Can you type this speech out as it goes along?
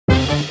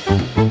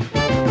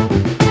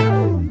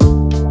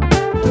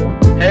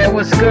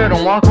good,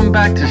 and welcome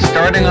back to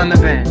Starting on the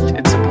Bench.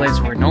 It's a place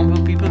where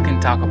normal people can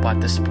talk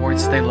about the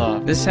sports they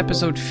love. This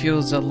episode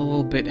feels a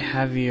little bit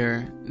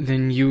heavier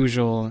than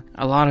usual.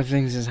 A lot of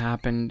things has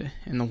happened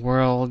in the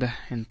world,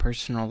 in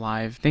personal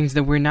life, things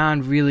that we're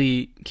not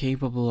really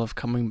capable of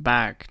coming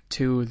back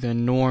to the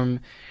norm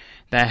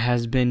that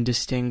has been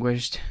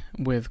distinguished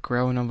with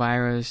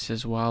coronavirus,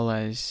 as well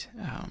as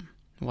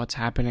what's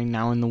happening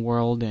now in the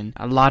world. And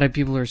a lot of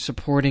people are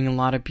supporting, a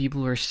lot of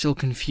people are still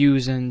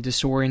confused and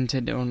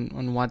disoriented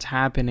on what's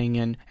happening.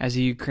 And as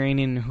a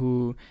Ukrainian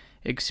who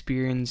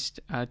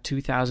experienced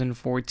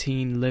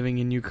 2014 living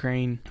in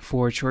Ukraine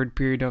for a short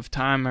period of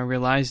time, I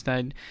realized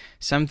that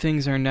some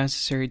things are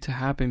necessary to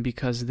happen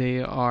because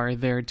they are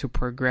there to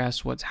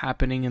progress what's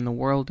happening in the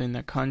world, in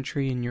the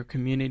country, in your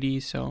community.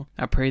 So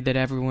I pray that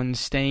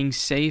everyone's staying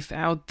safe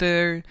out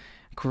there.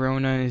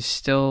 Corona is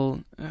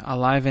still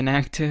alive and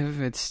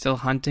active. It's still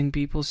hunting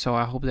people, so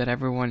I hope that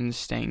everyone is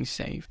staying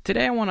safe.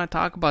 Today I want to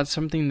talk about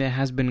something that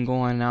has been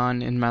going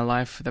on in my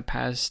life for the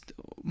past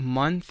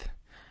month,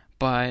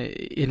 but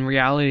in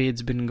reality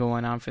it's been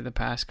going on for the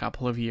past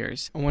couple of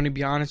years. I want to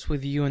be honest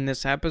with you in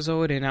this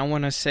episode, and I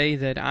want to say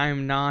that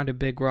I'm not a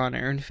big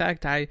runner. In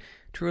fact, I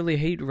truly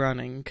hate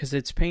running because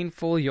it's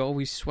painful. You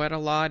always sweat a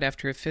lot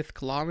after a 5th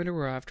kilometer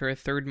or after a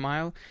 3rd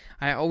mile.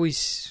 I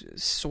always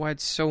sweat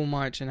so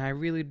much, and I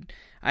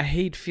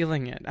hate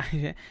feeling it.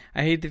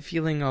 I hate the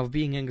feeling of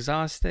being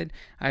exhausted.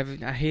 I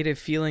hate a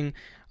feeling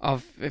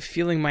of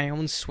feeling my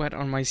own sweat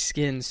on my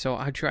skin. So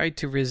I tried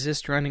to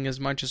resist running as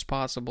much as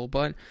possible,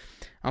 but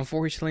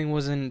unfortunately it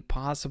wasn't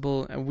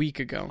possible a week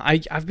ago.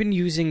 I've been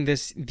using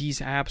these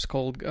apps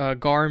called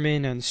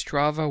Garmin and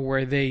Strava,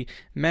 where they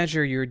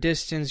measure your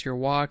distance, your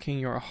walking,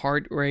 your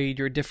heart rate,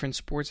 your different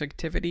sports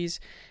activities.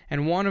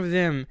 And one of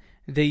the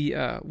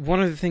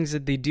things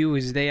that they do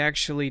is they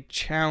actually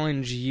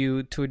challenge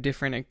you to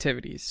different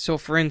activities. So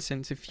for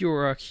instance, if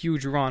you're a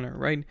huge runner,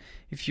 right?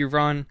 If you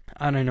run,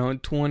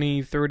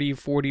 20, 30,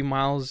 40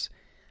 miles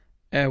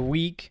a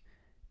week,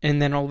 and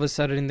then all of a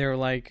sudden they're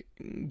like,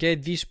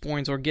 get these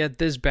points or get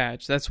this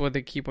badge. That's what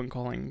they keep on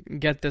calling.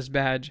 Get this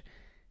badge.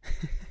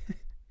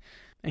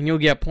 And you'll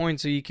get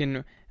points so you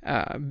can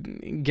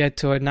get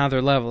to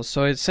another level.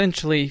 So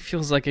essentially it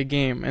feels like a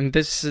game, and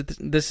this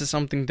is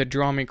something that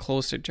draw me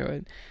closer to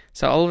it.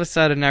 So all of a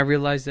sudden I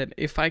realized that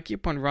if I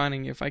keep on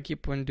running, if I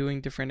keep on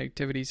doing different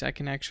activities, I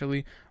can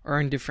actually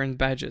earn different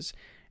badges.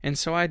 And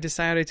so I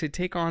decided to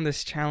take on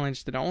this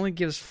challenge that only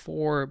gives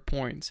 4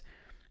 points.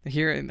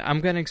 Here,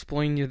 I'm going to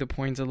explain you the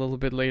points a little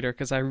bit later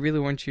because I really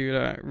want you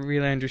to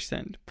really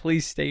understand.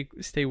 Please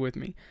stay with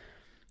me.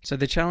 So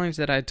the challenge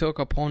that I took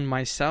upon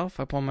myself,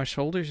 upon my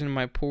shoulders and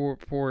my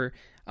poor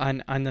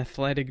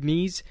unathletic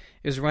knees,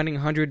 is running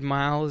 100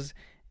 miles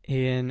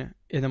in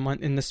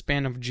the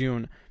span of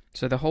June.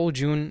 So the whole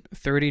June,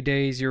 30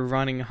 days, you're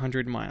running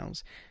 100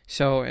 miles.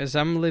 So as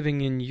I'm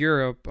living in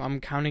Europe,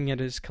 I'm counting it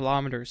as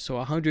kilometers, so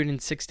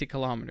 160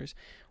 kilometers.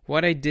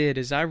 What I did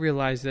is I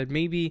realized that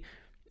maybe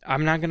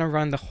I'm not going to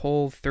run the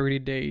whole 30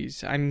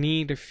 days. I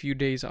need a few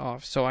days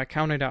off. So I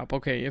counted up.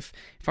 Okay, if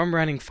I'm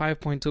running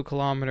 5.2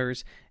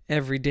 kilometers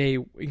every day,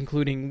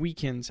 including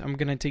weekends, I'm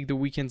going to take the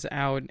weekends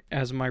out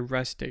as my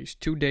rest days.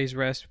 2 days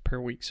rest per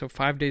week. So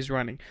 5 days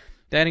running.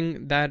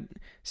 That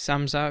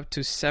sums up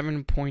to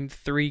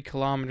 7.3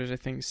 kilometers, I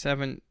think.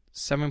 7.2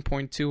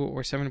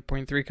 or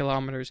 7.3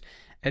 kilometers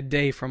a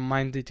day from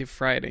Monday to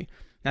Friday.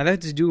 Now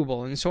that's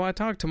doable. And so I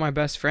talked to my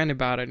best friend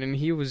about it, and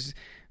he was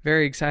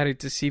very excited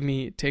to see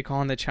me take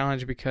on the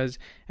challenge because,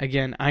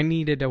 again, I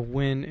needed a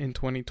win in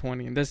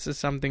 2020. And this is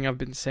something I've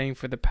been saying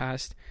for the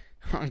past,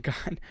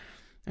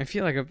 I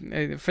feel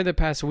like for the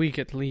past week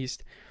at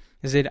least,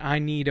 is that I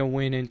need a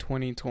win in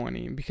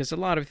 2020 because a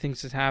lot of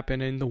things has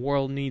happened and the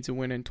world needs a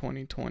win in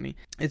 2020.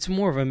 It's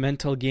more of a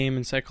mental game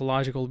and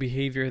psychological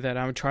behavior that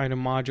I'm trying to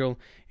module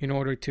in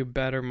order to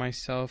better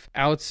myself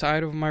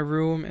outside of my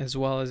room as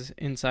well as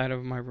inside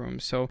of my room.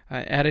 So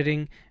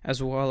editing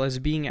as well as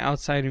being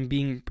outside and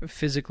being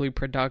physically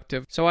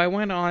productive. So I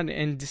went on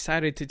and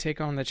decided to take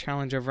on the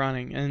challenge of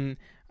running, and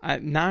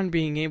not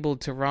being able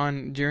to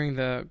run during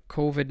the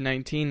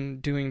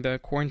COVID-19, during the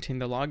quarantine,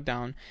 the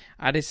lockdown,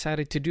 I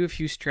decided to do a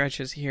few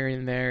stretches here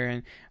and there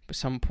and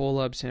some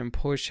pull-ups and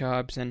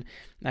push-ups, and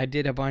I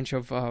did a bunch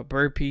of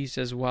burpees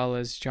as well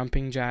as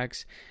jumping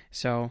jacks.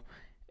 So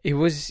it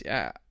was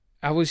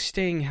I was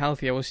staying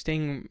healthy. I was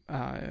staying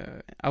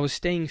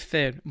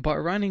fit, but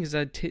running is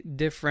a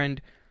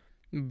different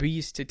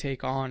beast to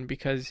take on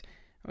because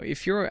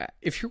if you're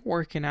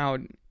working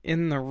out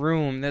in the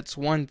room, that's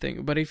one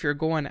thing, but if you're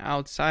going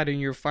outside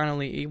and you're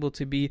finally able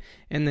to be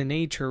in the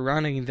nature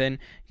running, then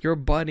your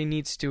body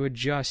needs to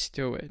adjust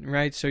to it,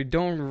 right? So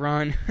don't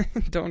run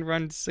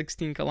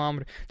 16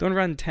 kilometers, don't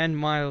run 10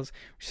 miles,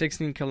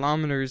 16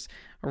 kilometers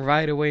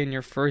right away in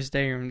your first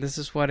day. And this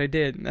is what I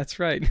did. That's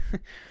right.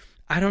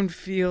 I don't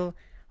feel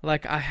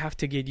like I have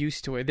to get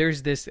used to it.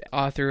 There's this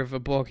author of a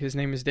book, his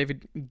name is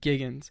David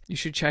Giggins. You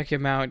should check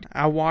him out.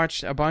 I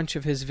watched a bunch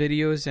of his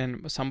videos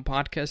and some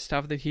podcast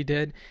stuff that he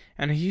did,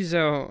 and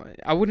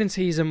I wouldn't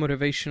say he's a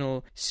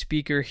motivational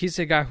speaker. He's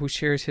a guy who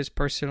shares his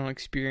personal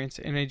experience,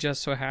 and it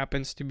just so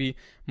happens to be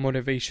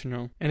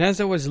motivational. And as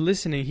I was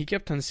listening, he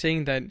kept on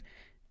saying that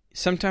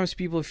sometimes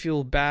people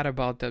feel bad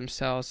about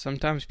themselves.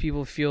 Sometimes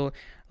people feel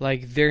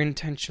like they're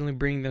intentionally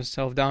bringing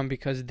themselves down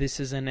because this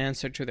is an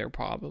answer to their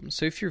problem.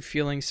 So if you're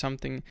feeling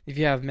something, if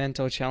you have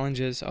mental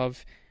challenges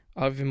of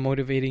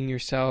motivating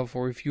yourself,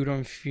 or if you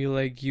don't feel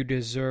like you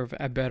deserve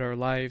a better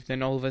life,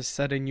 then all of a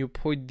sudden you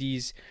put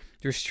these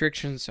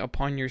restrictions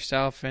upon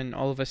yourself, and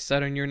all of a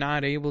sudden you're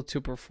not able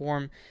to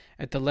perform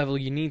at the level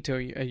you need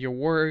to at your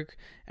work,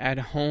 at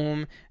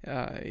home,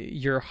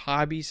 your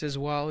hobbies as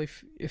well,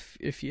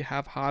 if you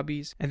have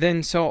hobbies. And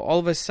then so all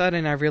of a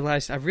sudden I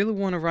realized I really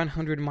want to run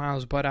 100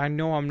 miles, but I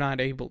know I'm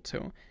not able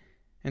to.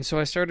 And so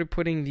I started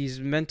putting these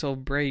mental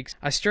breaks.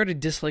 I started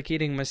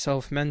dislocating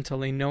myself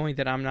mentally, knowing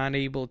that I'm not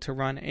able to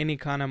run any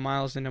kind of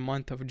miles in the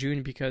month of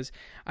June because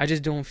I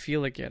just don't feel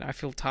like it. I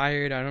feel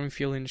tired, I don't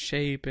feel in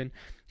shape, and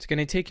it's going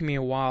to take me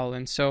a while.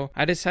 And so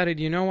I decided,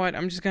 you know what,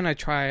 I'm just going to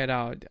try it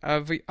out.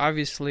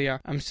 Obviously,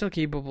 I'm still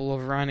capable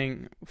of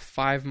running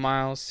 5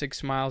 miles,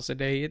 6 miles a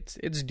day.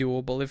 It's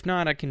doable. If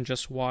not, I can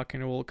just walk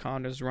and it will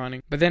count as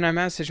running. But then I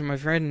messaged my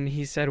friend and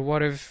he said,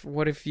 what if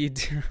you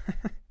do...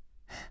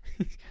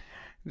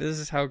 This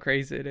is how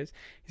crazy it is.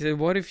 He said,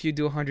 what if you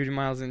do 100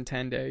 miles in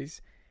 10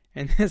 days?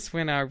 And that's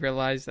when I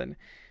realized that,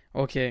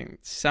 okay,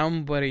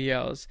 somebody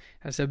else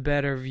has a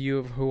better view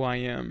of who I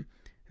am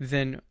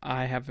than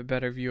I have a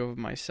better view of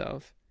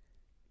myself.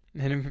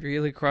 And it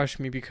really crushed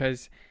me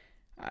because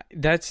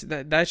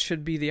that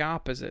should be the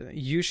opposite.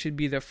 You should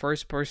be the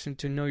first person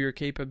to know your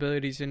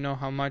capabilities and know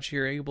how much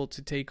you're able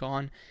to take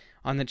on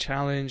the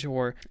challenge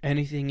or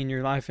anything in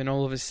your life. And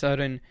all of a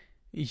sudden,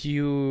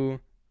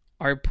 you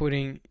are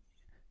putting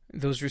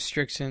those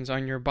restrictions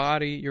on your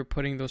body, you're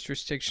putting those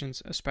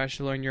restrictions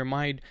especially on your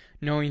mind,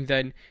 knowing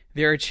that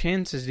there are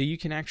chances that you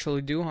can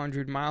actually do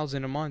 100 miles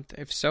in a month,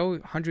 if so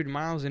 100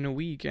 miles in a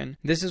week. And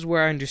this is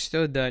where I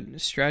understood that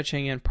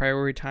stretching and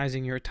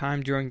prioritizing your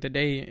time during the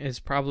day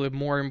is probably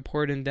more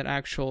important than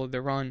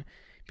the run,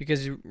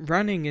 because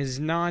running is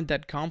not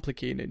that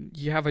complicated.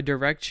 You have a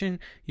direction,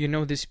 you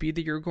know the speed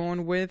that you're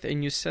going with,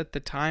 and you set the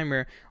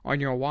timer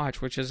on your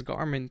watch, which is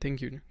Garmin. Thank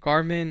you,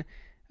 Garmin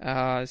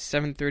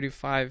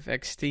 735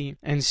 XT.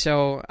 And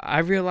so I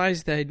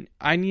realized that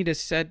I need to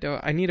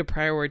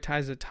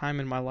prioritize the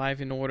time in my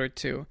life in order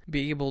to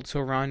be able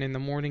to run in the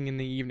morning and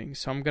the evening.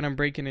 So I'm going to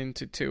break it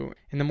into two.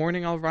 In the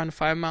morning I'll run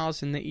 5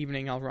 miles, in the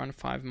evening I'll run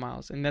 5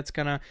 miles. And that's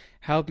going to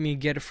help me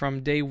get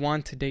from day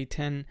 1 to day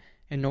 10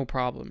 and no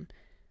problem.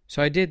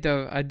 So I did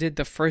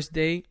the first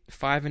day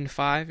 5 and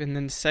 5, and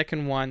then the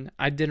second one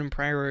I didn't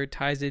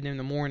prioritize it in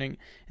the morning.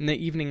 In the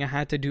evening I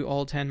had to do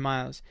all 10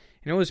 miles.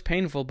 And it was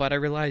painful, but I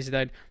realized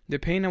that the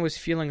pain I was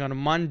feeling on a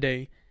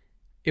Monday,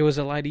 it was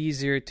a lot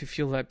easier to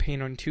feel that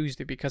pain on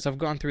Tuesday because I've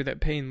gone through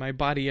that pain. My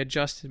body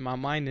adjusted, my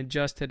mind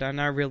adjusted,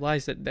 and I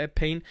realized that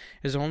pain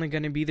is only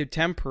going to be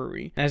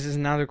temporary. As is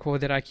another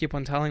quote that I keep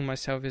on telling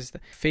myself is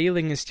that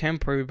failing is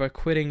temporary, but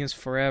quitting is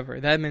forever.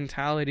 That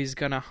mentality is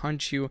going to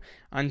hunt you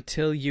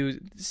until you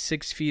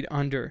 6 feet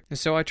under. And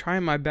so I try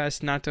my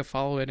best not to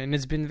follow it, and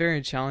it's been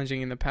very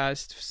challenging in the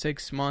past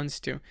 6 months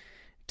to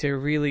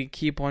really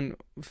keep on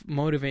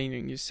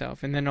motivating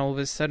yourself. And then all of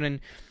a sudden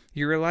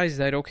you realize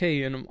that,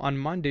 okay, on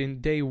Monday,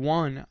 in day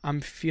 1,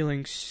 I'm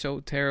feeling so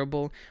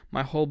terrible.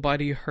 My whole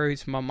body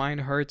hurts, my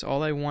mind hurts.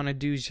 All I want to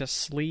do is just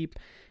sleep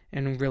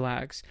and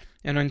relax.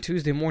 And on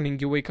Tuesday morning,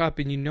 you wake up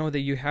and you know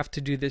that you have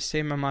to do the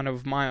same amount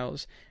of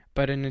miles,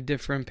 but in a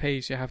different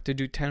pace. You have to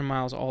do 10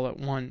 miles all at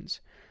once.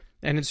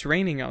 And it's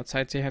raining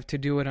outside, so you have to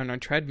do it on a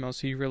treadmill.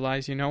 So you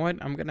realize, you know what,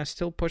 I'm going to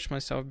still push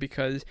myself,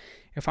 because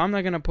if I'm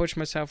not going to push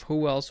myself,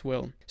 who else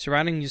will?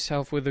 Surrounding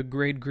yourself with a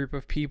great group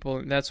of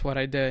people, that's what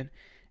I did.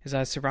 Is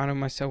I surrounded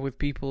myself with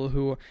people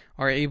who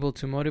are able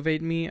to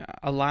motivate me,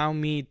 allow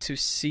me to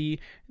see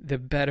the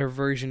better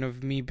version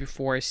of me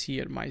before I see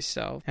it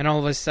myself. And all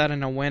of a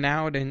sudden I went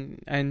out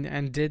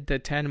and did the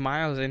 10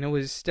 miles, and it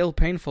was still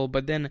painful,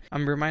 but then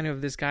I'm reminded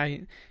of this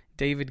guy,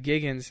 David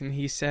Giggins, and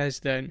he says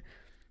that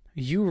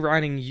you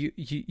running,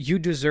 you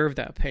deserve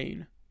that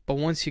pain. But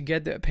once you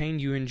get that pain,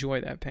 you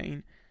enjoy that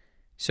pain.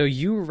 So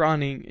you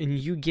running and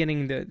you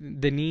getting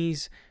the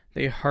knees,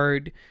 they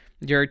hurt,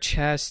 your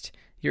chest,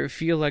 you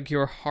feel like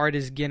your heart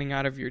is getting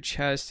out of your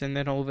chest, and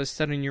then all of a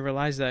sudden you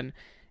realize that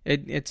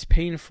it's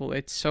painful,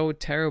 it's so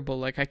terrible,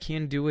 like I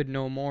can't do it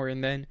no more.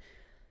 And then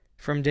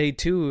from day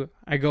 2,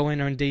 I go in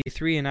on day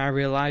 3, and I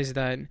realize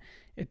that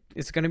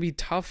it's going to be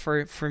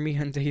tougher for me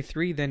on day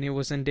 3 than it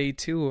was on day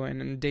 2,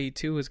 and on day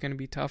 2 is going to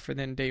be tougher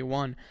than day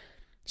 1.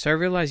 So I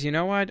realized, you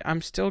know what,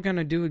 I'm still going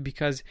to do it,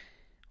 because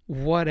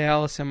what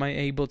else am I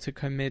able to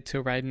commit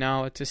to right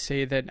now to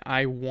say that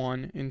I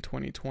won in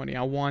 2020?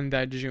 I won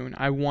that June.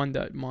 I won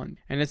that month.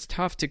 And it's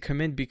tough to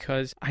commit,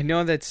 because I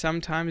know that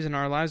sometimes in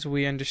our lives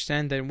we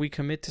understand that we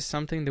commit to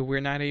something that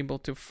we're not able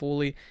to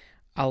fully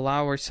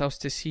allow ourselves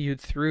to see it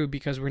through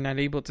because we're not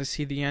able to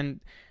see the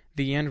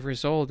end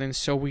result, and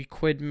so we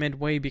quit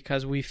midway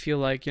because we feel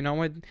like, you know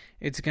what,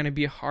 it's going to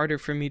be harder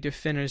for me to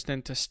finish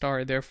than to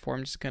start, therefore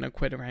I'm just going to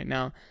quit right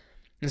now.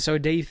 And so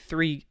day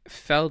 3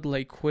 felt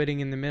like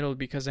quitting in the middle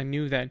because I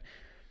knew that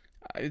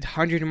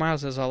 100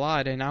 miles is a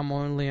lot and I'm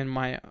only in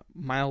my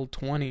mile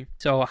 20.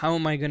 So how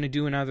am I going to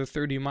do another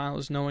 30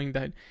 miles knowing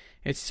that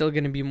it's still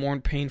going to be more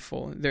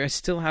painful? I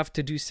still have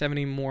to do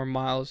 70 more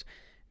miles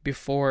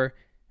before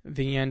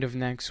the end of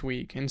next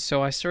week. And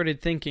so I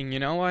started thinking, you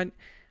know what?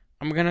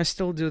 I'm going to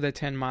still do the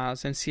 10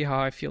 miles and see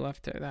how I feel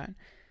after that.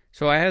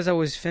 So as I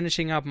was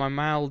finishing up my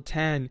mile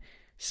 10,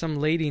 some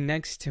lady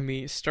next to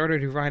me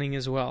started running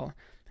as well.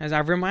 As I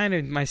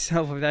reminded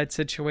myself of that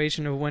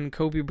situation of when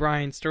Kobe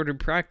Bryant started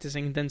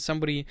practicing, then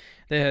somebody,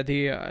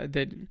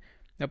 the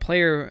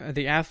player,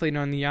 the athlete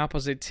on the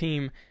opposite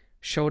team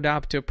showed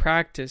up to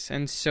practice,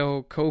 and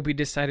so Kobe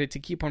decided to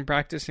keep on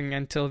practicing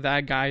until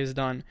that guy is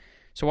done.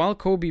 So while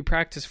Kobe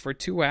practiced for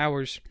 2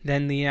 hours,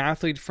 then the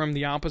athlete from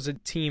the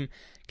opposite team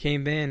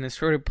came in and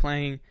started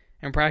playing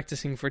and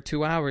practicing for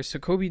 2 hours. So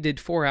Kobe did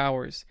 4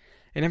 hours.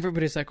 And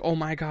everybody's like, oh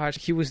my gosh,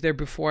 he was there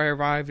before I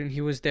arrived and he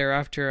was there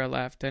after I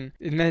left. And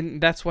then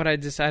that's what I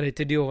decided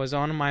to do. I was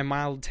on my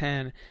mile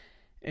 10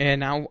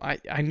 and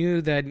I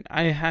knew that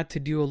I had to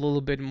do a little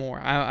bit more.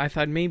 I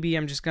thought maybe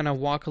I'm just going to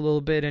walk a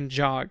little bit and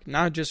jog.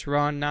 Not just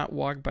run, not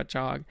walk, but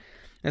jog.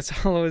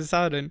 That's all of a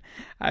sudden.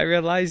 I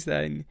realized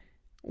that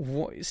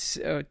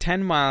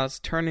 10 miles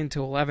turned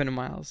into 11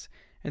 miles.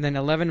 And then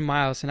 11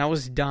 miles and I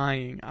was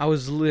dying. I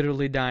was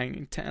literally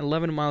dying.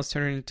 11 miles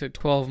turned into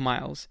 12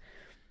 miles.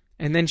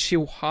 And then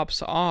she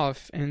hops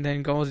off and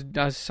then goes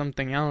does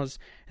something else.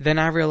 Then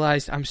I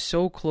realized I'm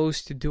so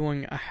close to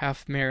doing a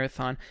half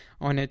marathon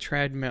on a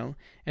treadmill.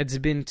 It's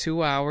been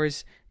 2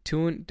 hours,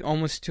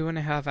 almost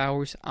 2.5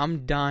 hours.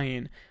 I'm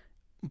dying,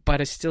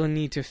 but I still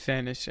need to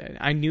finish it.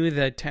 I knew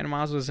that 10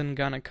 miles wasn't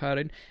gonna cut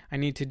it. I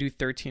need to do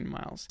 13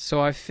 miles.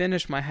 So I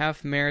finished my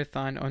half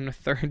marathon on the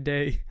 3rd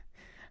day.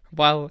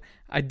 While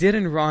I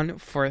didn't run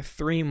for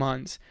 3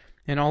 months,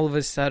 and all of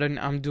a sudden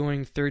I'm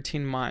doing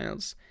 13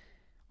 miles.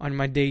 On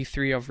my day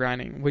 3 of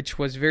running, which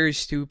was very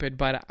stupid,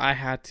 but I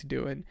had to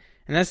do it.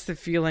 And that's the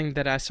feeling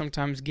that I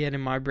sometimes get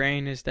in my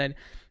brain, is that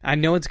I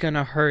know it's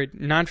gonna hurt,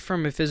 not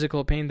from a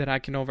physical pain that I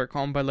can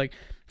overcome, but like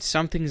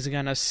something's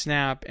gonna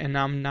snap and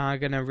I'm not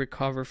gonna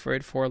recover for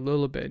it for a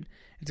little bit.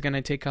 It's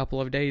gonna take a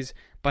couple of days,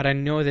 but I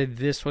know that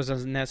this was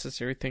a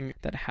necessary thing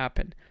that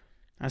happened.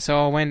 And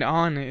so I went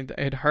on,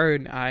 it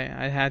hurt.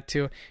 I had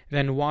to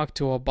then walk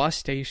to a bus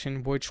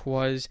station, which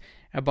was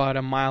about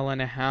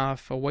 1.5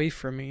 miles away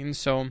from me. And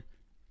so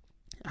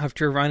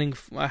after running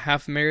a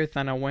half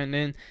marathon, I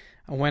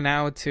went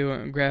out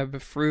to grab a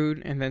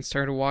fruit and then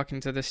started walking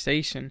to the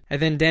station.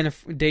 And then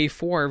day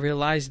 4, I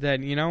realized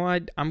that, you know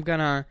what, I'm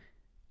gonna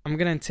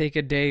take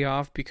a day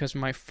off because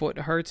my foot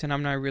hurts and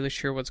I'm not really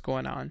sure what's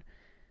going on.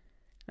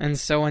 And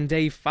so on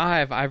day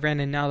 5, I ran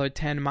another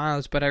 10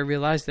 miles, but I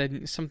realized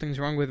that something's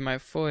wrong with my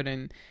foot,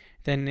 and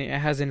then it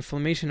has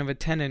inflammation of a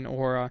tendon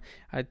or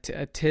a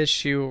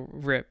tissue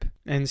rip.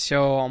 And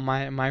so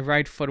my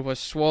right foot was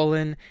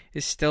swollen,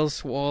 is still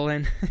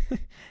swollen.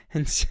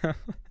 And so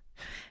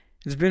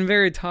it's been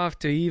very tough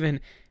to even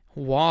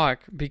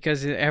walk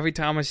because every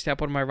time I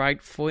step on my right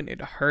foot,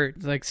 it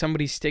hurt. Like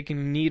somebody's sticking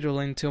a needle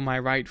into my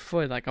right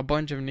foot, like a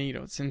bunch of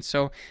needles. And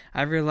so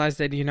I realized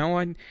that, you know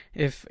what,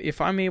 if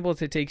I'm able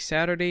to take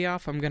Saturday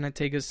off, I'm going to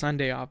take a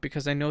Sunday off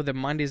because I know that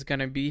Monday's going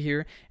to be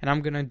here and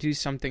I'm going to do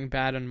something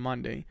bad on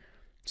Monday.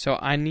 So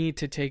I need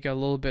to take a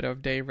little bit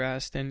of day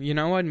rest. And you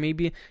know what?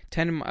 Maybe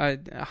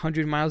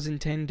 100 miles in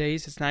 10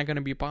 days, it's not going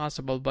to be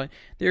possible. But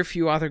there are a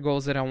few other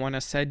goals that I want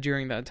to set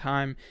during that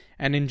time.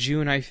 And in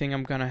June, I think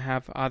I'm going to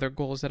have other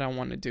goals that I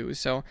want to do.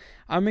 So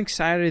I'm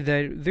excited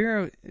that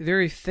there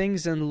are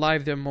things in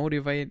life that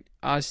motivate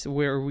us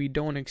where we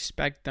don't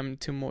expect them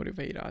to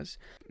motivate us.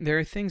 There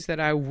are things that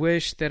I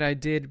wish that I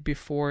did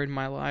before in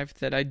my life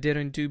that I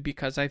didn't do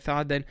because I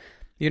thought that,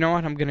 you know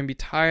what, I'm going to be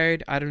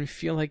tired, I don't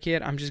feel like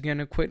it, I'm just going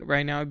to quit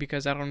right now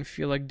because I don't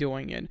feel like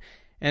doing it.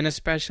 And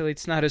especially,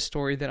 it's not a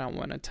story that I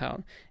want to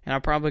tell. And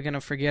I'm probably going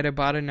to forget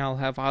about it and I'll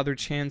have other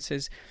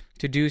chances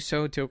to do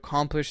so, to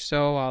accomplish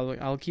so.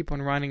 I'll keep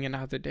on running in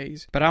other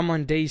days. But I'm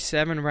on day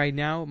 7 right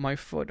now. My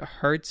foot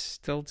hurts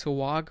still to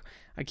walk.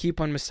 I keep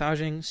on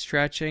massaging,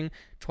 stretching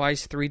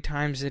 2-3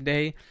 times a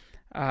day,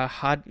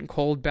 hot and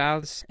cold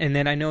baths. And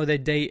then I know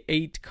that day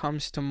 8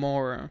 comes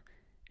tomorrow.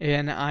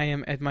 And I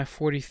am at my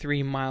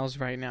 43 miles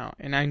right now.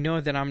 And I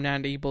know that I'm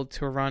not able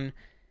to run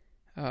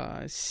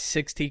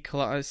 60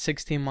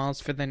 miles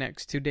for the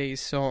next 2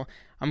 days. So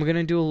I'm going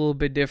to do a little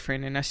bit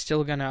different. And I'm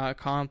still going to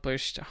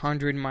accomplish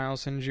 100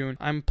 miles in June.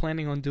 I'm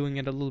planning on doing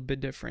it a little bit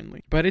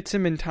differently. But it's a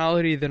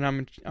mentality that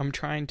I'm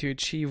trying to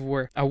achieve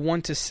where I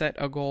want to set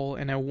a goal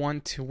and I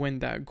want to win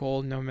that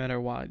goal no matter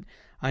what.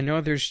 I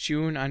know there's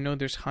June. I know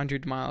there's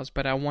 100 miles.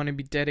 But I want to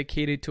be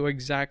dedicated to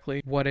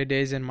exactly what it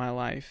is in my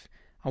life.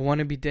 I want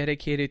to be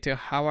dedicated to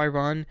how I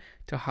run,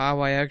 to how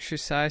I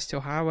exercise,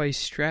 to how I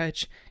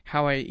stretch,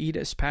 how I eat,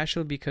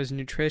 especially because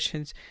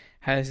nutrition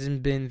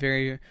hasn't been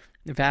very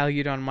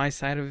valued on my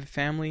side of the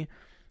family.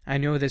 I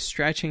know that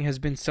stretching has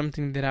been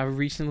something that I've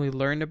recently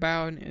learned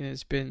about, and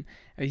it's been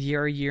a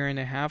year and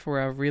a half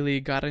where I've really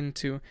got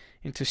into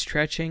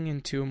stretching,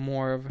 into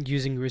more of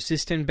using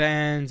resistant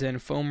bands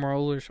and foam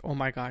rollers. Oh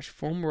my gosh,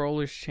 foam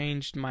rollers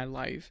changed my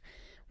life.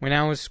 When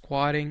I was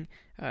squatting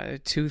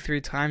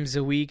 2-3 times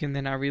a week, and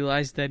then I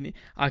realized that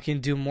I can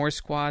do more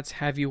squats,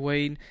 heavy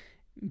weight,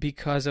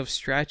 because of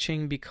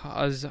stretching,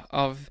 because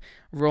of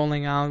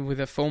rolling out with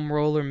a foam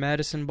roller,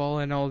 medicine ball,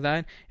 and all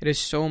that. It is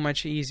so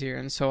much easier.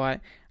 And so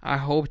I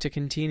hope to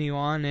continue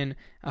on, and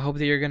I hope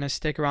that you're going to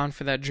stick around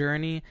for that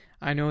journey.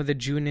 I know that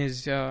June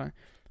is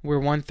we're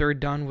 1/3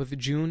 done with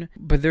June,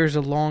 but there's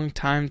a long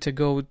time to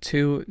go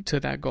to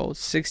that goal.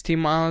 60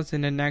 miles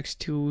in the next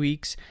 2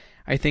 weeks,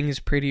 I think, is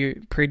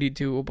pretty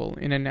doable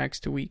in the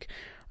next week.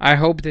 I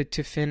hope that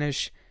to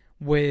finish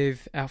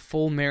with a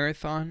full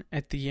marathon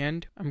at the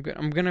end. I'm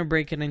gonna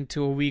break it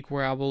into a week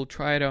where I will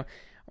try to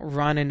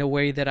run in a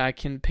way that I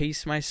can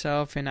pace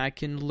myself and I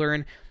can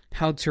learn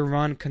how to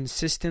run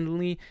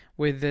consistently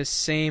with the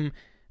same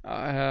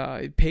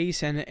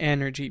pace and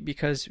energy,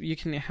 because you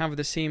can have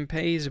the same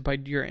pace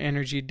but your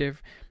energy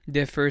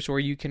differs, or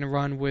you can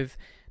run with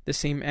the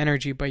same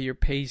energy but your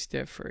pace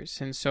differs.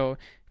 And so,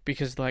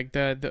 because like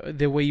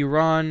the way you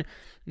run,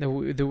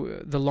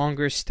 the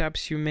longer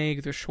steps you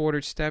make, the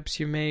shorter steps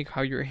you make,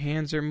 how your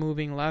hands are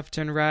moving left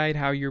and right,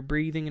 how you're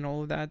breathing, and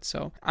all of that.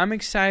 So I'm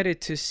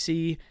excited to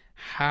see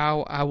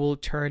how I will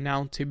turn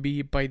out to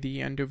be by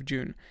the end of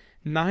June.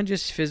 Not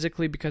just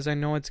physically, because I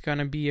know it's going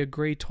to be a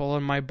great toll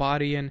on my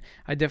body, and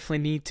I definitely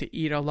need to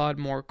eat a lot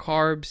more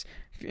carbs.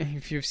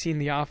 If you've seen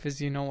The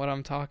Office, you know what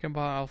I'm talking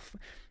about.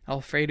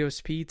 Alfredo's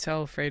pizza,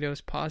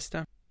 Alfredo's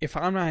pasta. If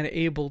I'm not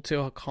able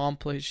to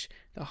accomplish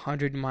the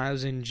 100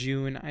 miles in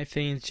June, I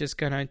think it's just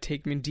going to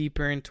take me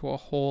deeper into a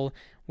hole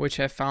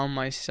which I found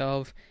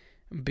myself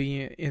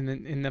being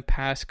in the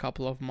past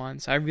couple of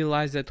months. I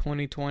realized that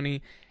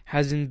 2020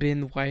 hasn't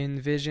been what I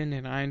envisioned,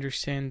 and I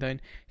understand that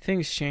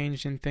things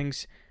change and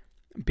things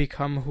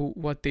become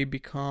what they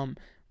become,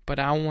 but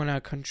I want a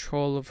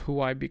control of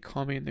who I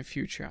become in the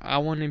future. I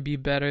want to be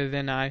better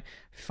than I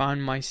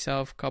found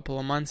myself a couple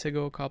of months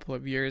ago, a couple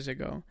of years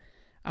ago.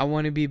 I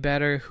want to be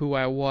better who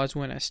I was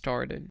when I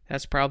started.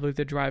 That's probably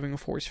the driving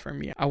force for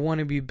me. I want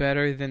to be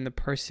better than the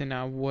person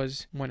I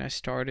was when I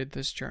started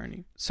this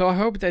journey. So I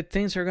hope that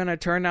things are going to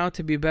turn out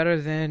to be better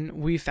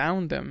than we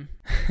found them.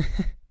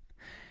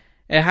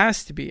 It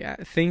has to be.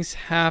 Things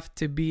have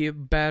to be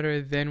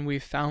better than we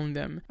found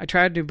them. I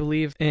try to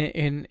believe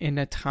in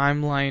a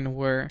timeline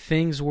where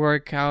things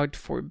work out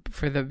for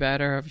the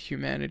better of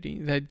humanity.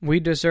 That we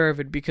deserve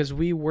it because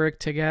we work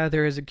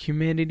together as a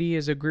community,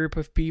 as a group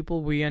of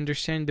people. We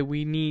understand that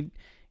we need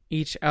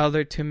each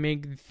other to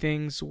make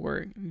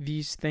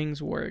these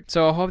things work.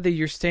 So I hope that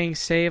you're staying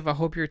safe. I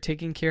hope you're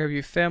taking care of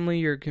your family,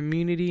 your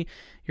community,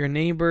 your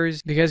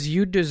neighbors, because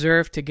you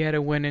deserve to get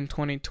a win in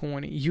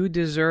 2020. You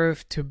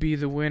deserve to be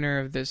the winner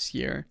of this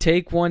year.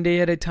 Take one day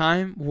at a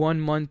time,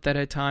 1 month at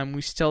a time.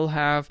 We still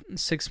have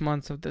 6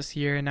 months of this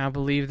year, and I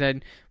believe that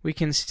we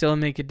can still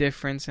make a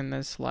difference in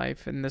this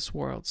life, in this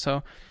world.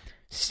 So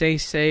stay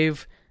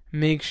safe.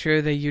 Make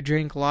sure that you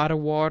drink a lot of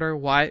water,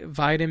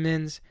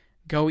 vitamins.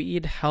 Go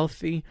eat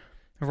healthy,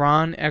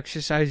 run,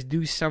 exercise,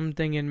 do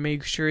something, and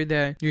make sure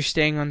that you're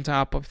staying on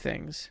top of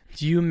things.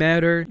 You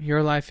matter.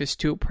 Your life is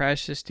too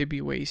precious to be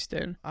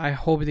wasted. I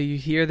hope that you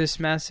hear this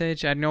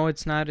message. I know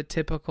it's not a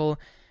typical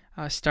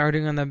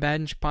Starting on the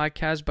Bench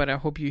podcast, but I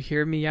hope you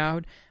hear me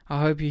out. I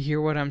hope you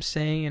hear what I'm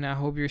saying, and I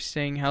hope you're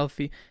staying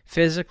healthy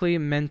physically,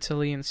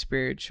 mentally, and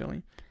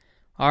spiritually.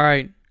 All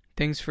right.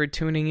 Thanks for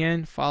tuning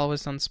in. Follow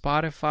us on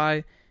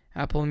Spotify,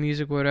 Apple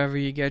Music, whatever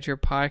you get your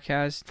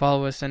podcast.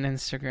 Follow us on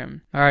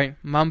Instagram. All right,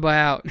 Mamba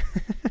out.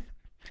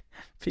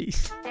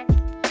 Peace.